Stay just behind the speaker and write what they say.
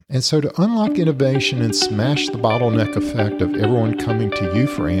And so to unlock innovation and smash the bottleneck effect of everyone coming to you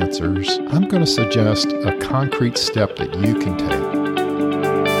for answers, I'm going to suggest a concrete step that you can take.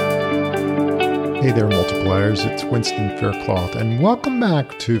 Hey there, multipliers. It's Winston Faircloth, and welcome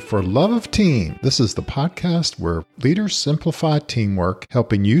back to For Love of Team. This is the podcast where leaders simplify teamwork,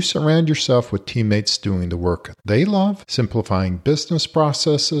 helping you surround yourself with teammates doing the work they love, simplifying business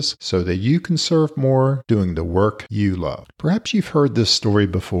processes so that you can serve more doing the work you love. Perhaps you've heard this story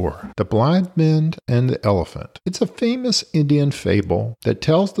before, The Blind Men and the Elephant. It's a famous Indian fable that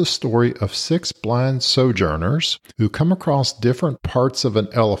tells the story of 6 blind sojourners who come across different parts of an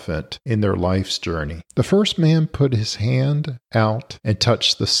elephant in their life's journey. The first man put his hand out and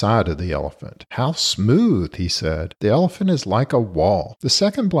touched the side of the elephant. "How smooth," he said. "The elephant is like a wall." The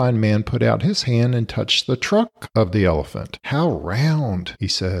second blind man put out his hand and touched the trunk of the elephant. "How round," he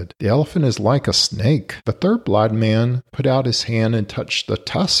said. "The elephant is like a snake." The third blind man put out his hand and touched the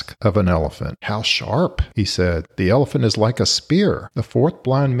tusk of an elephant. "How sharp," he said. "The elephant is like a spear." The fourth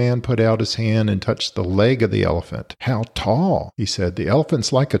blind man put out his hand and touched the leg of the elephant. "How tall," he said. "The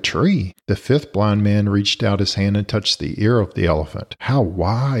elephant's like a tree." The fifth blind man reached out his hand and touched the ear of the elephant. "How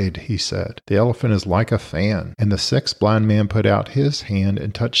wide," he said. "The elephant is like a fan." And the sixth blind man put out his hand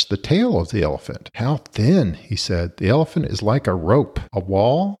and touched the tail of the elephant. "How thin," he said. "The elephant is like a rope." A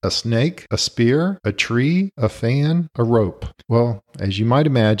wall, a snake, a spear, a tree, a fan, a rope. Well, as you might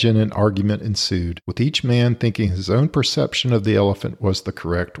imagine, an argument ensued, with each man thinking his own perception of the elephant was the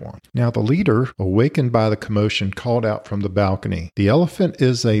correct one. Now the leader, awakened by the commotion, called out from the balcony, "The elephant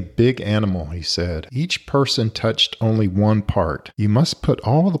is a big animal," he said. "Each person touched only one part. You must put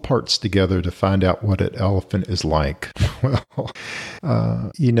all the parts together to find out what an elephant is like." Well,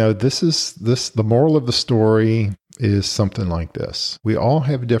 the moral of the story is something like this. We all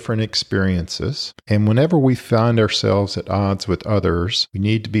have different experiences, and whenever we find ourselves at odds with others, we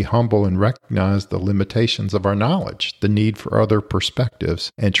need to be humble and recognize the limitations of our knowledge, the need for other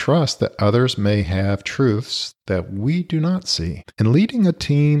perspectives, and trust that others may have truths that we do not see. And leading a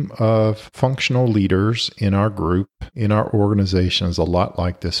team of functional leaders in our group, in our organization, is a lot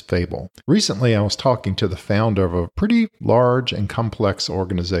like this fable. Recently, I was talking to the founder of a pretty large and complex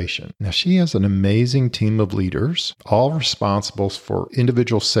organization. Now, she has an amazing team of leaders, all responsible for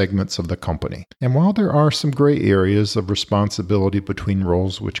individual segments of the company. And while there are some gray areas of responsibility between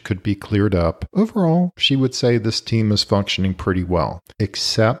roles which could be cleared up, overall, she would say this team is functioning pretty well,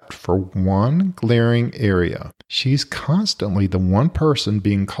 except for one glaring area. She's constantly the one person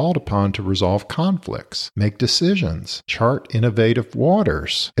being called upon to resolve conflicts, make decisions, chart innovative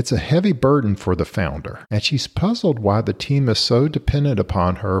waters. It's a heavy burden for the founder, and she's puzzled why the team is so dependent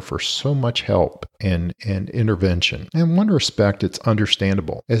upon her for so much help and intervention. In one respect, it's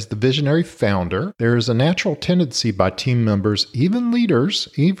understandable. As the visionary founder, there is a natural tendency by team members, even leaders,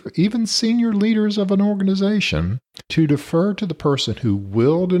 even senior leaders of an organization, to defer to the person who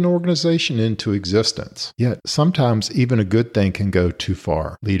willed an organization into existence. Yet, sometimes even a good thing can go too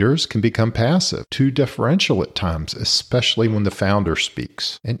far. Leaders can become passive, too deferential at times, especially when the founder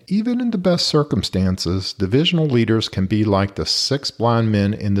speaks. And even in the best circumstances, divisional leaders can be like the 6 blind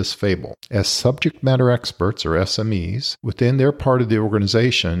men in this fable. As subject matter experts, or SMEs, within their part of the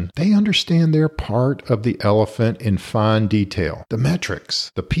organization, they understand their part of the elephant in fine detail. The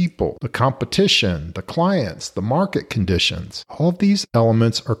metrics, the people, the competition, the clients, the market conditions. All of these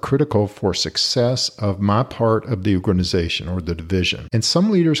elements are critical for success of my part of the organization or the division. And some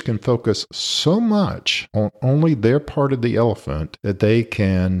leaders can focus so much on only their part of the elephant that they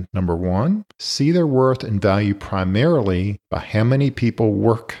can, number one, see their worth and value primarily by how many people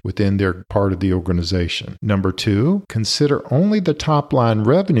work within their part of the organization. Number two, consider only the top line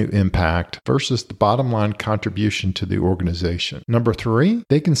revenue impact versus the bottom line contribution to the organization. Number three,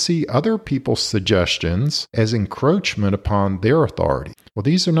 they can see other people's suggestions as encroachment upon their authority. Well,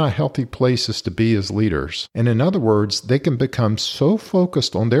 these are not healthy places to be as leaders. And in other words, they can become so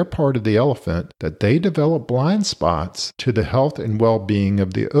focused on their part of the elephant that they develop blind spots to the health and well-being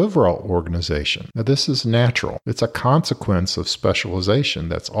of the overall organization. Now, this is natural. It's a consequence of specialization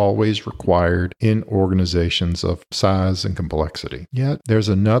that's always required in organizations of size and complexity. Yet, there's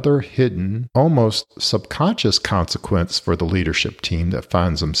another hidden, almost subconscious consequence for the leadership team that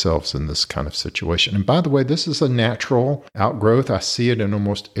finds themselves in this kind of situation. And by the way, this is a natural outgrowth. I see it in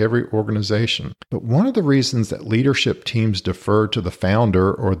almost every organization. But one of the reasons that leadership teams defer to the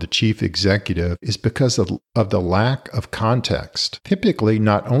founder or the chief executive is because of the lack of context. Typically,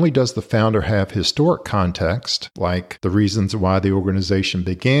 not only does the founder have historic context, like the reasons why the organization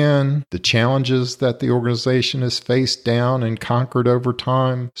began, the challenges that the organization has faced down and conquered over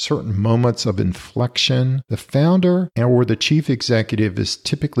time, certain moments of inflection, the founder or the chief executive is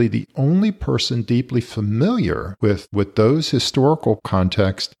typically the only person deeply familiar with those historical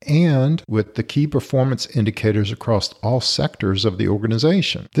contexts and with the key performance indicators across all sectors of the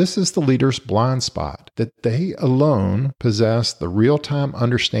organization. This is the leader's blind spot, that they alone possess the real-time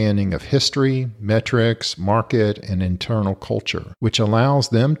understanding of history, metrics, market, and internal culture, which allows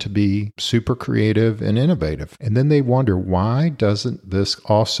them to be super creative and innovative. And then they wonder, why doesn't this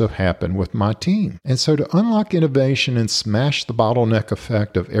also happen with my team? And so to unlock innovation and smash the bottleneck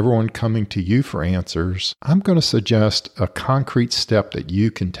effect of everyone coming to you for answers, I'm going to suggest a concrete step that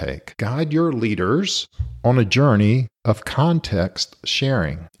you can take. Guide your leaders on a journey of context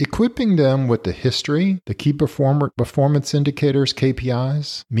sharing, equipping them with the history, the key performance indicators,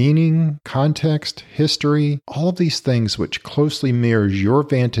 KPIs, meaning, context, history, all of these things which closely mirrors your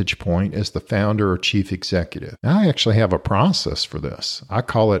vantage point as the founder or chief executive. Now, I actually have a process for this. I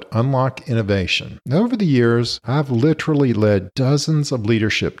call it Unlock Innovation. Now, over the years, I've literally led dozens of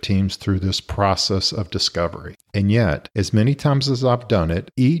leadership teams through this process of discovery. And yet, as many times as I've done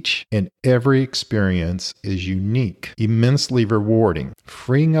it, each and every experience is unique, immensely rewarding,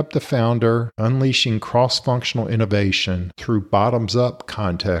 freeing up the founder, unleashing cross-functional innovation through bottoms-up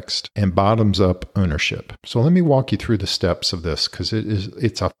context and bottoms-up ownership. So let me walk you through the steps of this because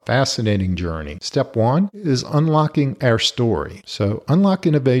it's a fascinating journey. Step one is unlocking our story. So Unlock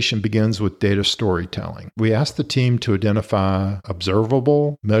Innovation begins with data storytelling. We ask the team to identify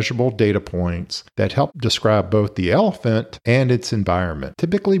observable, measurable data points that help describe both the elephant and its environment.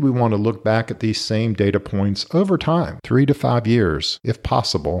 Typically, we want to look back at these same data points over time, 3 to 5 years, if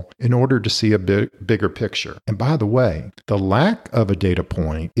possible, in order to see a bigger picture. And by the way, the lack of a data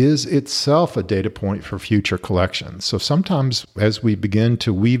point is itself a data point for future collections. So sometimes as we begin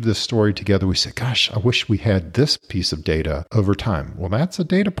to weave this story together, we say, gosh, I wish we had this piece of data over time. Well, that's a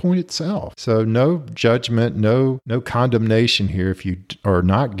data point itself. So no judgment, no condemnation here if you are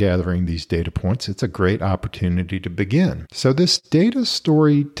not gathering these data points. It's a great opportunity to begin. So this data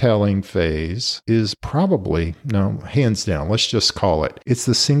storytelling phase is probably, hands down, let's just call it, it's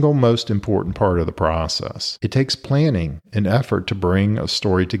the single most important part of the process. It takes planning and effort to bring a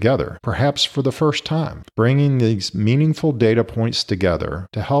story together, perhaps for the first time, bringing these meaningful data points together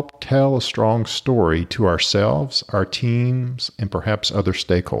to help tell a strong story to ourselves, our teams, and perhaps other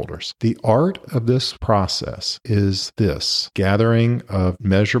stakeholders. The art of this process is this: gathering of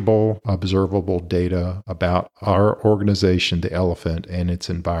measurable, observable data about our organization, the elephant, and its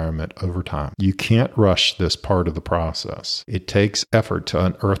environment over time. You can't rush this part of the process. It takes effort to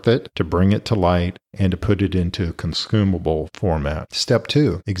unearth it, to bring it to light, and to put it into a consumable format. Step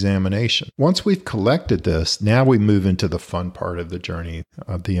 2, examination. Once we've collected this, now we move into the fun part of the journey,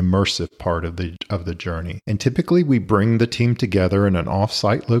 the immersive part of the journey. And typically we bring the team together in an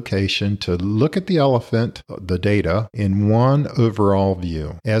off-site location to look at the elephant, the data, in one overall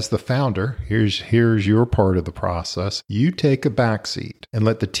view. As the founder, here's your part of the process. You take a backseat and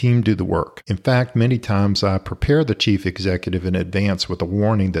let the team do the work. In fact, many times I prepare the chief executive in advance with a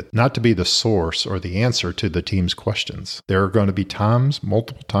warning that not to be the source or the answer to the team's questions. There are going to be times,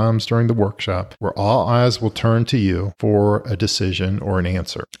 multiple times during the workshop, where all eyes will turn to you for a decision or an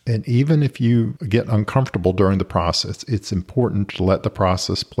answer. And even if you get uncomfortable during the process, it's important to let the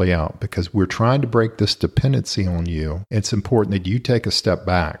process play out because we're trying to break this dependency on you. It's important that you take a step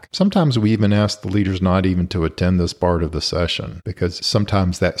back. Sometimes we even ask the leaders not even to attend this part of the session because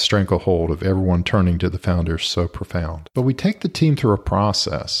sometimes that stranglehold of everyone turning to the founder is so profound. But we take the team through a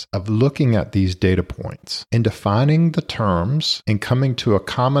process of looking at these data points and defining the terms and coming to a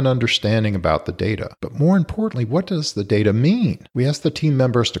common understanding about the data. But more importantly, what does the data mean? We ask the team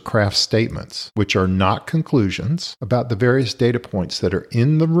members to craft statements, which are not conclusions, about the various data points that are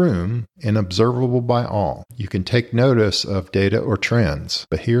in the room and observable by all. You can take notice of data or trends,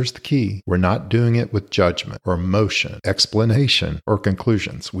 but here's the key. We're not doing it with judgment or emotion, explanation, or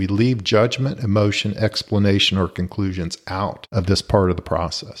conclusions. We leave judgment, emotion, explanation, or conclusions out of this part of the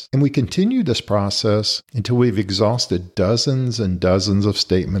process. And we continue this process until we've exhausted dozens and dozens of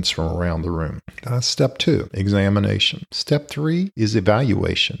statements from around the room. That's step 2, examination. Step 3 is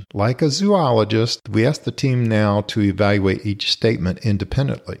evaluation. Like a zoologist, we ask the team now to evaluate each statement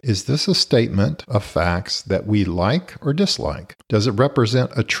independently. Is this a statement of facts that we like or dislike? Does it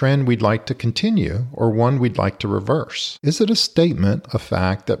represent a trend we'd like to continue or one we'd like to reverse? Is it a statement of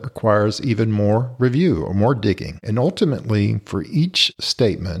fact that requires even more review or more digging? And ultimately, for each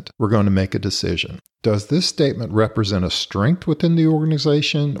statement, we're going to make a decision. Does this statement represent a strength within the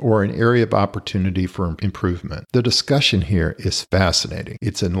organization or an area of opportunity for improvement? The discussion here is fascinating.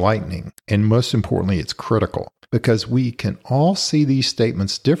 It's enlightening. And most importantly, it's critical because we can all see these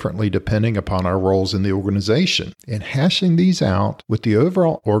statements differently depending upon our roles in the organization. And hashing these out with the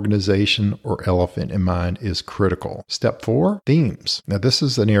overall organization or elephant in mind is critical. Step 4, themes. Now, this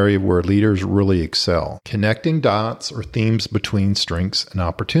is an area where leaders really excel. Connecting dots or themes between strengths and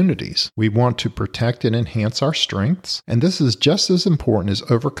opportunities. We want to protect and enhance our strengths, and this is just as important as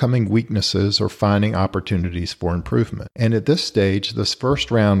overcoming weaknesses or finding opportunities for improvement. And at this stage, this first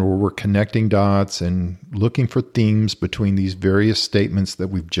round where we're connecting dots and looking for themes between these various statements that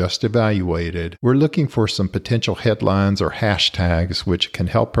we've just evaluated, we're looking for some potential headlines or hashtags which can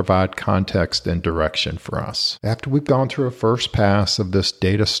help provide context and direction for us. After we've gone through a first pass of this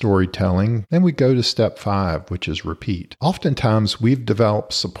data storytelling, then we go to step 5, which is repeat. Oftentimes, we've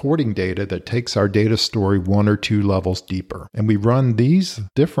developed supporting data that takes our data story 1 or 2 levels deeper, and we run these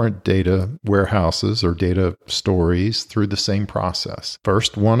different data warehouses or data stories through the same process.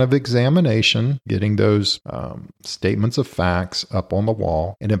 First, one of examination, getting those statements of facts up on the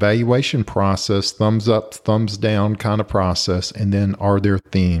wall, an evaluation process, thumbs up, thumbs down kind of process, and then are there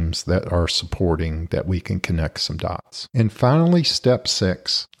themes that are supporting that we can connect some dots. And finally, step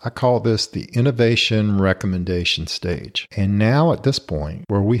 6, I call this the innovation recommendation stage. And now at this point,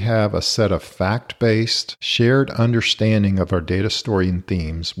 where we have a set of fact-based, shared understanding of our data story and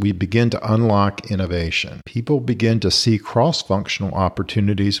themes, we begin to unlock innovation. People begin to see cross-functional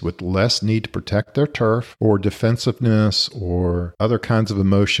opportunities with less need to protect their turf or defensiveness or other kinds of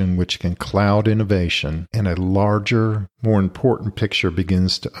emotion which can cloud innovation, and a larger, more important picture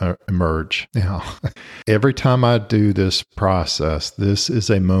begins to emerge. Now, every time I do this process, this is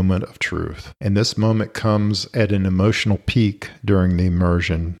a moment of truth. And this moment comes at an emotional peak during the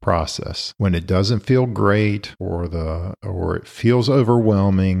immersion process. When it doesn't feel great or it feels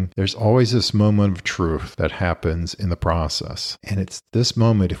overwhelming, there's always this moment of truth that happens in the process. And it's this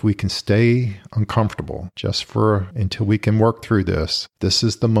moment, if we can stay uncomfortable just until we can work through this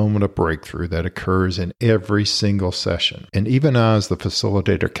is the moment of breakthrough that occurs in every single session. And even I, as the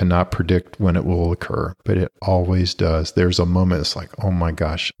facilitator, cannot predict when it will occur, but it always does. There's a moment it's like, oh my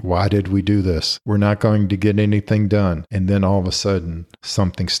gosh, why did we do this? We're not going to get anything done. And then all of a sudden,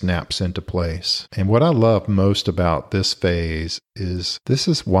 something snaps into place. And what I love most about this phase is this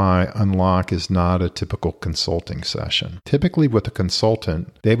is why Unlock is not a typical consulting session. Typically with a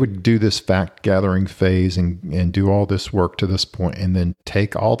consultant, they would do this fact gathering phase and do all this work to this point and then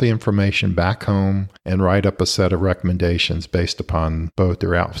take all the information back home and write up a set of recommendations based upon both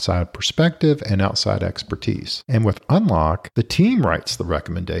their outside perspective and outside expertise. And with Unlock, the team writes the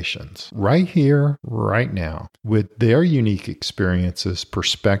recommendations right here, right now, with their unique experiences,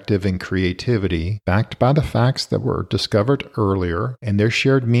 perspective, and creativity, backed by the facts that were discovered earlier and their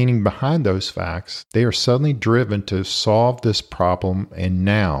shared meaning behind those facts. They are suddenly driven to solve this problem, and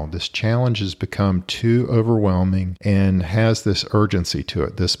now this challenge has become too overwhelming and has this urgency to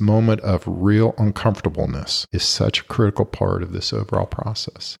it. This moment of real uncomfortableness is such a critical part of this overall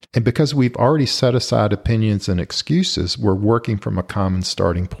process. And because we've already set aside opinions and excuses, we're working from a common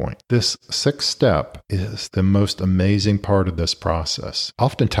starting point. This 6th step is the most amazing part of this process.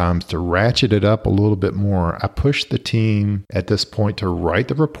 Oftentimes, to ratchet it up a little bit more, I push the team at this point to write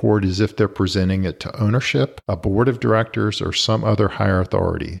the report as if they're presenting it to ownership, a board of directors, or some other higher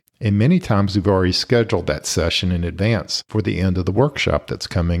authority. And many times we've already scheduled that session in advance for the end of the workshop that's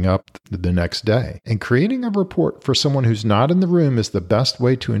coming up the next day. And creating a report for someone who's not in the room is the best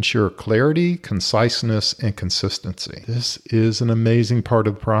way to ensure clarity, conciseness, and consistency. This is an amazing part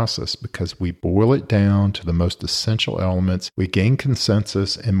of the process because we boil it down to the most essential elements, we gain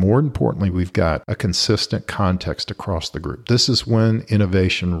consensus, and more importantly, we've got a consistent context across the group. This is when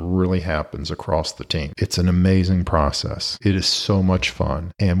innovation really happens across the team. It's an amazing process. It is so much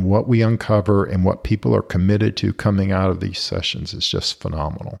fun. And what we uncover and what people are committed to coming out of these sessions is just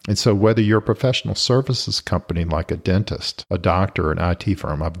phenomenal. And so whether you're a professional services company like a dentist, a doctor, an IT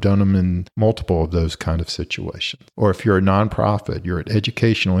firm, I've done them in multiple of those kind of situations. Or if you're a nonprofit, you're an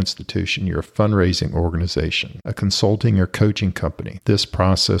educational institution, you're a fundraising organization, a consulting or coaching company, this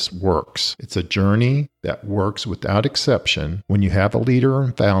process works. It's a journey that works without exception when you have a leader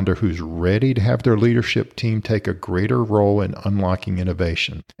and founder who's ready to have their leadership team take a greater role in unlocking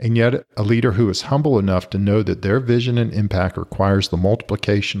innovation, and yet a leader who is humble enough to know that their vision and impact requires the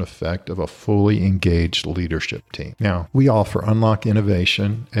multiplication effect of a fully engaged leadership team. Now, we offer Unlock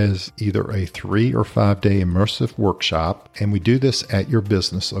Innovation as either a 3 or 5 day immersive workshop, and we do this at your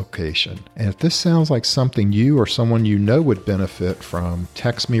business location. And if this sounds like something you or someone you know would benefit from,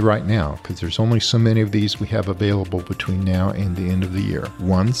 text me right now, because there's only so many of these we have available between now and the end of the year.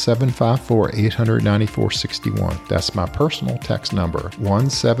 1-754-800-9461. That's my personal text number,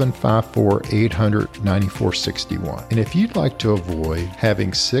 1-754-800-9461. And if you'd like to avoid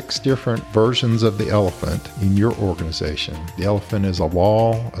having 6 different versions of the elephant in your organization, the elephant is a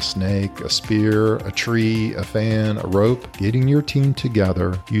wall, a snake, a spear, a tree, a fan, a rope, getting your team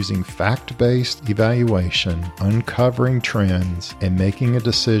together using fact-based evaluation, uncovering trends, and making a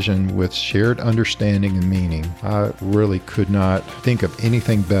decision with shared understanding and meaning, I really could not think of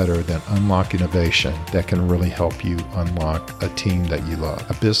anything better than Unlock Innovation that can really help you unlock a team that you love.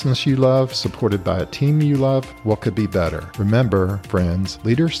 A business you love, supported by a team you love, what could be better? Remember, friends,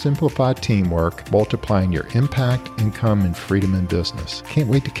 leaders simplify teamwork, multiplying your impact, income, and freedom in business. Can't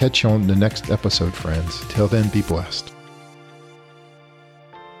wait to catch you on the next episode, friends. Till then, be blessed.